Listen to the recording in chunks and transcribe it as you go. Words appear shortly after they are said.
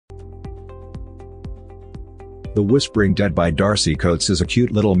The Whispering Dead by Darcy Coates is a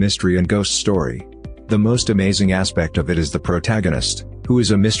cute little mystery and ghost story. The most amazing aspect of it is the protagonist, who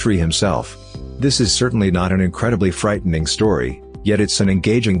is a mystery himself. This is certainly not an incredibly frightening story, yet it's an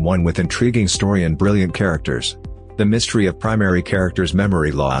engaging one with intriguing story and brilliant characters. The mystery of primary characters'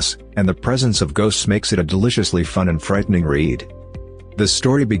 memory loss, and the presence of ghosts makes it a deliciously fun and frightening read. The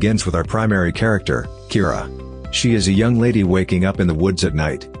story begins with our primary character, Kira. She is a young lady waking up in the woods at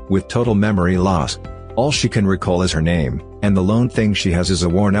night, with total memory loss. All she can recall is her name, and the lone thing she has is a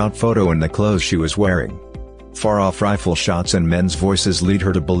worn-out photo and the clothes she was wearing. Far-off rifle shots and men's voices lead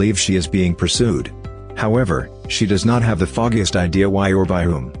her to believe she is being pursued. However, she does not have the foggiest idea why or by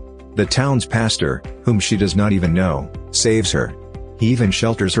whom. The town's pastor, whom she does not even know, saves her. He even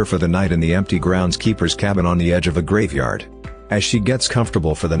shelters her for the night in the empty groundskeeper's cabin on the edge of a graveyard. As she gets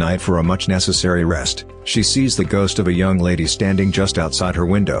comfortable for the night for a much-necessary rest, she sees the ghost of a young lady standing just outside her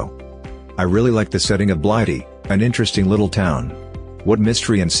window. I really like the setting of Blighty, an interesting little town. What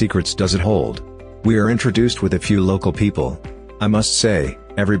mystery and secrets does it hold? We are introduced with a few local people. I must say,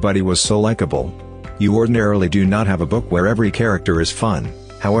 everybody was so likable. You ordinarily do not have a book where every character is fun,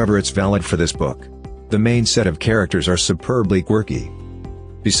 however it's valid for this book. The main set of characters are superbly quirky.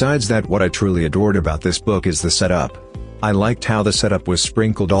 Besides that, what I truly adored about this book is the setup. I liked how the setup was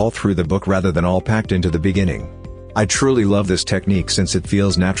sprinkled all through the book rather than all packed into the beginning. I truly love this technique since it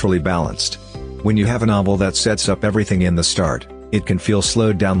feels naturally balanced. When you have a novel that sets up everything in the start, it can feel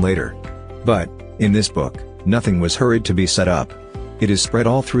slowed down later. But, in this book, nothing was hurried to be set up. It is spread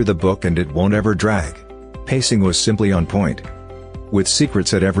all through the book and it won't ever drag. Pacing was simply on point. With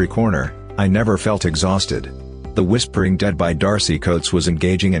secrets at every corner, I never felt exhausted. The Whispering Dead by Darcy Coates was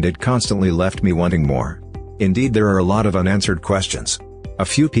engaging and it constantly left me wanting more. Indeed, there are a lot of unanswered questions. A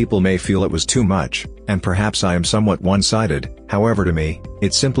few people may feel it was too much, and perhaps I am somewhat one-sided, however to me,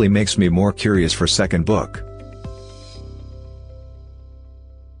 it simply makes me more curious for second book.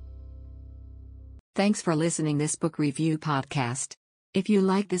 Thanks for listening this book review podcast. If you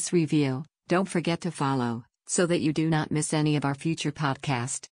like this review, don't forget to follow, so that you do not miss any of our future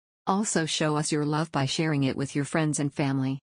podcast. Also show us your love by sharing it with your friends and family.